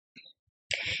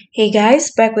Hey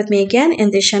guys, back with me again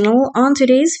in the channel. On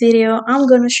today's video, I'm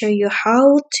going to show you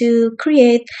how to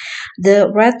create the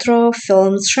retro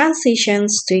films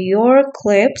transitions to your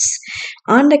clips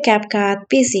on the CapCut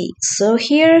PC. So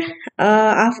here,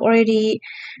 I've already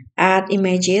add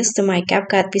images to my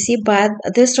CapCut PC, but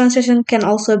this transition can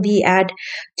also be added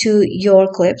to your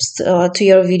clips, to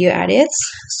your video edits.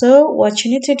 So what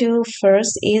you need to do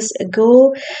first is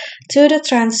go to the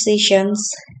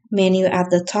transitions menu at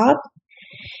the top,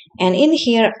 and in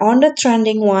here on the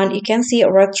trending one you can see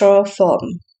retro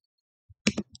film.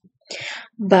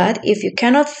 But if you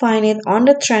cannot find it on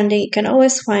the trending, you can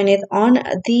always find it on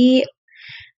the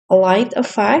light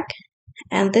effect,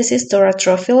 and this is the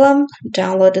retro film.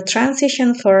 Download the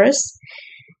transition first,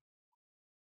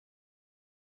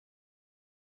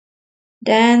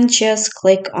 then just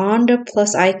click on the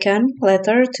plus icon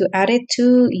later to add it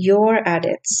to your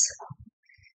edits.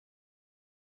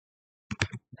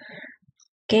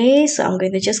 Okay, so I'm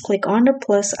going to just click on the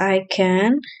plus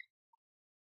icon,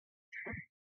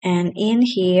 and in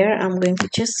here I'm going to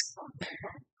just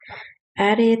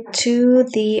add it to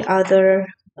the other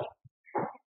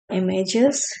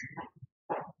images.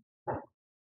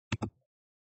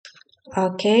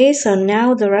 Okay, so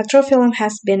now the retro film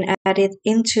has been added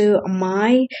into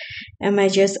my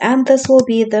images, and this will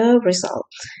be the result.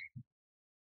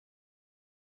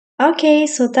 Okay,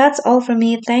 so that's all from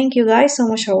me. Thank you guys so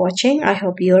much for watching. I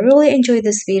hope you really enjoyed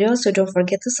this video. So don't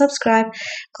forget to subscribe,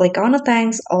 click on the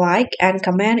thanks, like, and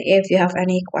comment if you have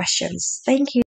any questions. Thank you.